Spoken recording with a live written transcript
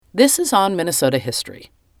This is On Minnesota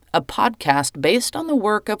History, a podcast based on the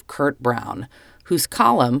work of Kurt Brown, whose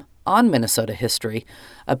column, On Minnesota History,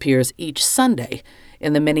 appears each Sunday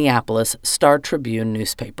in the Minneapolis Star-Tribune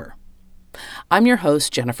newspaper. I'm your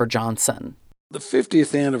host, Jennifer Johnson. The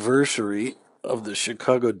 50th anniversary of the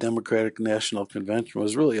Chicago Democratic National Convention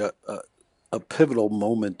was really a pivotal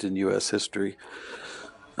moment in U.S. history.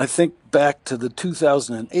 I think back to the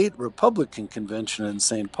 2008 Republican Convention in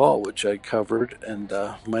St. Paul, which I covered, and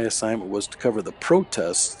my assignment was to cover the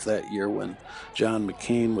protests that year when John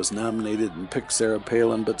McCain was nominated and picked Sarah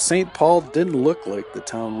Palin. But St. Paul didn't look like the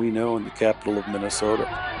town we know in the capital of Minnesota.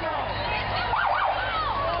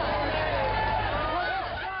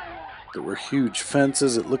 There were huge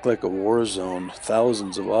fences. It looked like a war zone.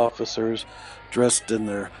 Thousands of officers dressed in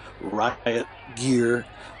their riot gear.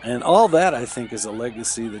 And all that, I think, is a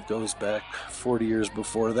legacy that goes back 40 years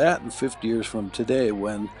before that and 50 years from today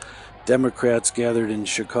when Democrats gathered in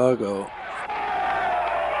Chicago.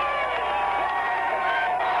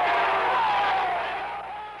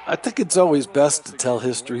 I think it's always best to tell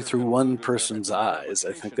history through one person's eyes.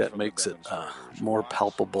 I think that makes it more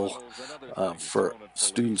palpable for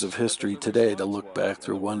students of history today to look back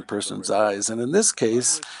through one person's eyes. And in this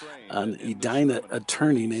case, an Edina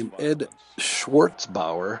attorney named Ed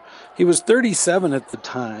Schwartzbauer. He was 37 at the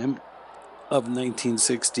time of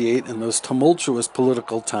 1968 in those tumultuous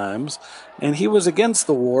political times, and he was against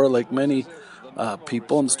the war like many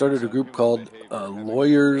people and started a group called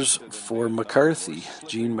Lawyers for McCarthy.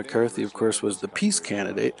 Gene McCarthy, of course, was the peace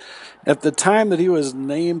candidate. At the time that he was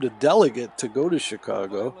named a delegate to go to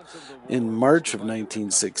Chicago in March of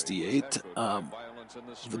 1968,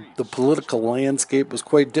 the political landscape was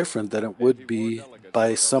quite different than it would be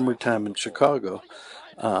by summertime in Chicago.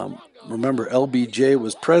 Remember, LBJ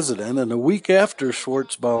was president, and a week after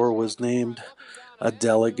Schwartzbauer was named a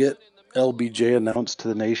delegate, LBJ announced to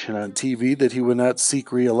the nation on TV that he would not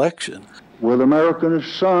seek re-election. With American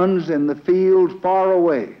sons in the field far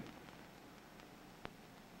away,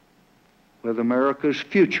 with America's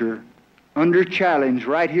future under challenge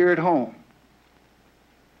right here at home,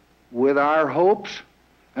 with our hopes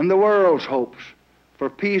and the world's hopes for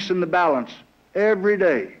peace and the balance every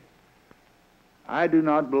day, I do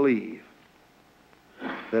not believe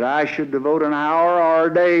that I should devote an hour or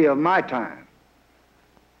a day of my time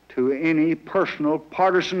to any personal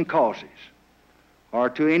partisan causes or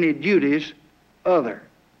to any duties other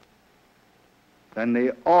than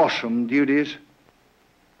the awesome duties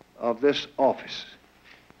of this office,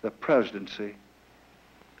 the presidency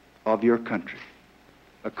of your country.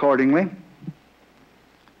 Accordingly,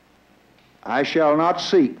 I shall not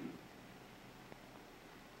seek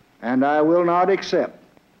and I will not accept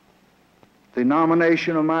the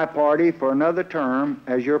nomination of my party for another term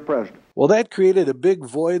as your president. Well, that created a big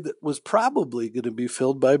void that was probably going to be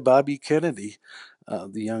filled by Bobby Kennedy,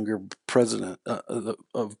 the younger president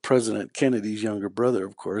of President Kennedy's younger brother,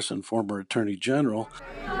 of course, and former Attorney General.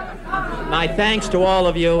 My thanks to all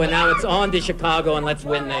of you, and now it's on to Chicago, and let's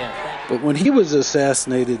win there. But when he was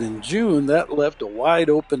assassinated in June, that left a wide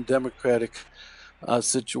open Democratic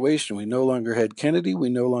situation. We no longer had Kennedy, we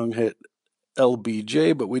no longer had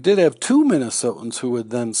LBJ, but we did have two Minnesotans who would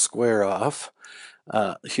then square off.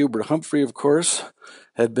 Hubert Humphrey, of course,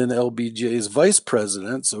 had been LBJ's vice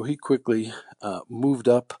president, so he quickly moved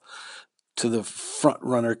up to the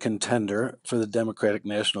front-runner contender for the Democratic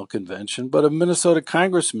National Convention. But a Minnesota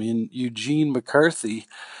congressman, Eugene McCarthy,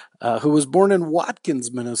 who was born in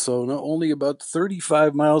Watkins, Minnesota, only about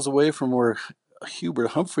 35 miles away from where Hubert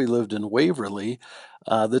Humphrey lived in Waverly.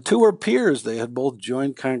 The two were peers. They had both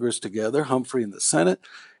joined Congress together, Humphrey in the Senate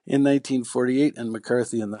in 1948 and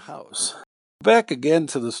McCarthy in the House. Back again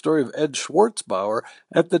to the story of Ed Schwartzbauer.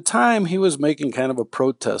 At the time, he was making kind of a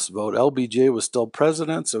protest vote. LBJ was still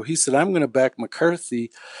president, so he said, I'm going to back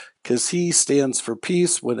McCarthy because he stands for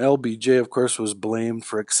peace, when LBJ, of course, was blamed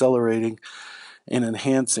for accelerating and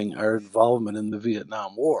enhancing our involvement in the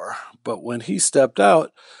Vietnam War. But when he stepped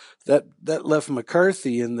out, that left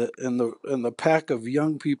McCarthy in the pack of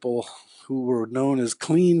young people who were known as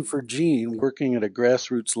Clean for Gene, working at a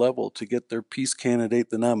grassroots level to get their peace candidate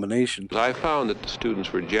the nomination. I found that the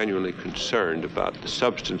students were genuinely concerned about the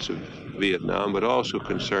substance of Vietnam, but also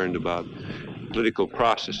concerned about political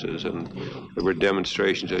processes, and there were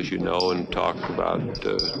demonstrations, as you know, and talk about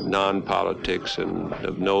non-politics and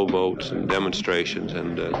of no votes and demonstrations,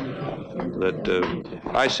 and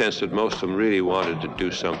I sensed that most of them really wanted to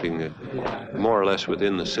do something more or less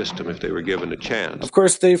within the system if they were given a chance. Of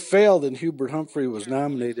course, they failed, and Hubert Humphrey was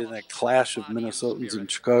nominated in a clash of Minnesotans in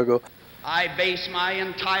Chicago. I base my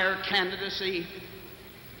entire candidacy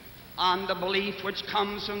on the belief which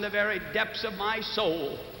comes from the very depths of my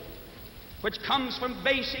soul which comes from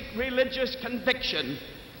basic religious conviction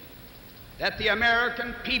that the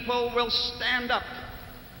American people will stand up,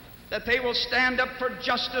 that they will stand up for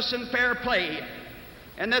justice and fair play,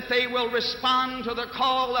 and that they will respond to the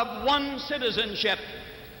call of one citizenship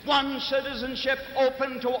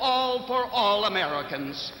open to all for all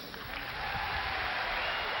Americans.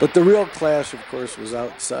 But the real clash, of course, was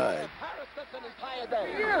outside.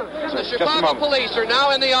 The Chicago police are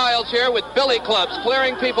now in the aisles here with billy clubs,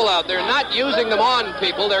 clearing people out. They're not using them on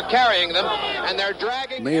people, they're carrying them, and they're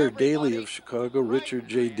dragging... Mayor Daley of Chicago, Richard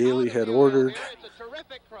J. Daley, had ordered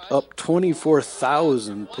up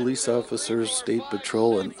 24,000 police officers, state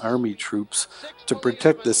patrol, and army troops to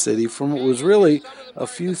protect the city from what was really a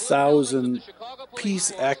few thousand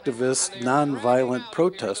peace activists, nonviolent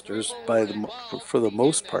protesters for the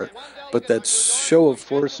most part. But that show of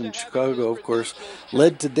force in Chicago, of course,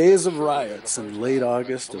 led to days of riots in late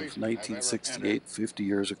August of 1968, 50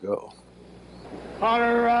 years ago.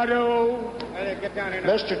 Colorado.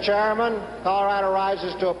 Mr. Chairman, Colorado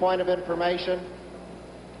rises to a point of information.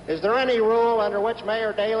 Is there any rule under which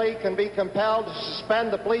Mayor Daley can be compelled to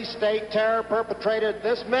suspend the police state terror perpetrated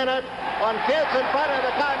this minute on kids in front of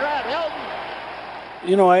the Conrad Hilton?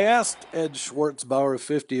 You know, I asked Ed Schwartzbauer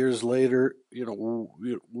 50 years later,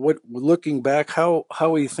 what, looking back, how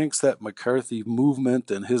he thinks that McCarthy movement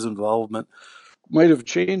and his involvement might have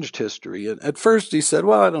changed history. And at first he said,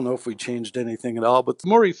 well, I don't know if we changed anything at all. But the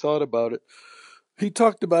more he thought about it, he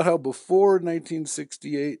talked about how before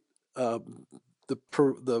 1968,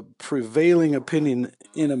 the prevailing opinion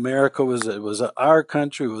in America was that it was our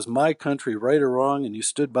country, it was my country, right or wrong, and you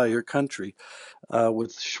stood by your country.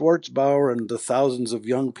 With Schwartzbauer and the thousands of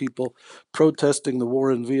young people protesting the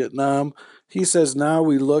war in Vietnam, he says now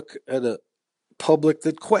we look at a public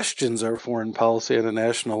that questions our foreign policy at a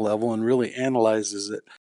national level and really analyzes it.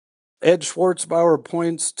 Ed Schwartzbauer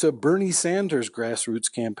points to Bernie Sanders'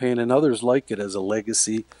 grassroots campaign and others like it as a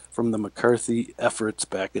legacy from the McCarthy efforts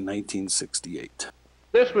back in 1968.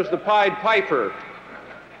 This was the Pied Piper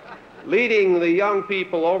leading the young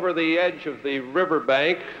people over the edge of the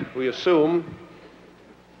riverbank, we assume,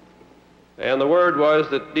 and the word was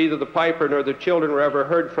that neither the piper nor the children were ever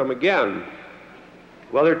heard from again.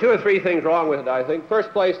 Well, there are two or three things wrong with it, I think.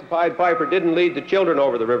 First place, the Pied Piper didn't lead the children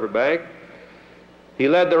over the riverbank. He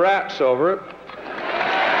led the rats over it.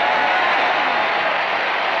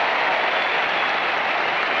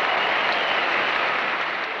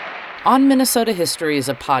 On Minnesota History is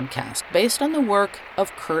a podcast based on the work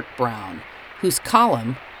of Kurt Brown, whose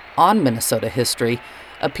column, On Minnesota History,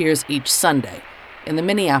 appears each Sunday in the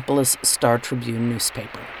Minneapolis Star-Tribune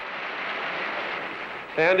newspaper.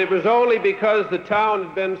 And it was only because the town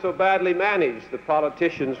had been so badly managed, the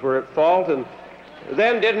politicians were at fault and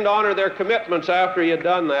then didn't honor their commitments after he had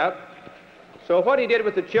done that. So what he did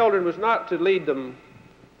with the children was not to lead them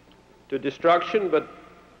to destruction, but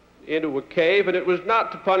into a cave, and it was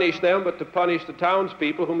not to punish them, but to punish the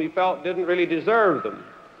townspeople whom he felt didn't really deserve them.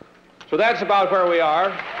 So that's about where we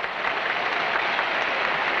are.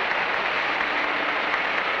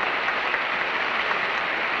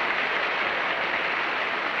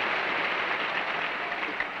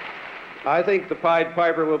 I think the Pied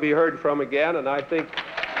Piper will be heard from again, and I think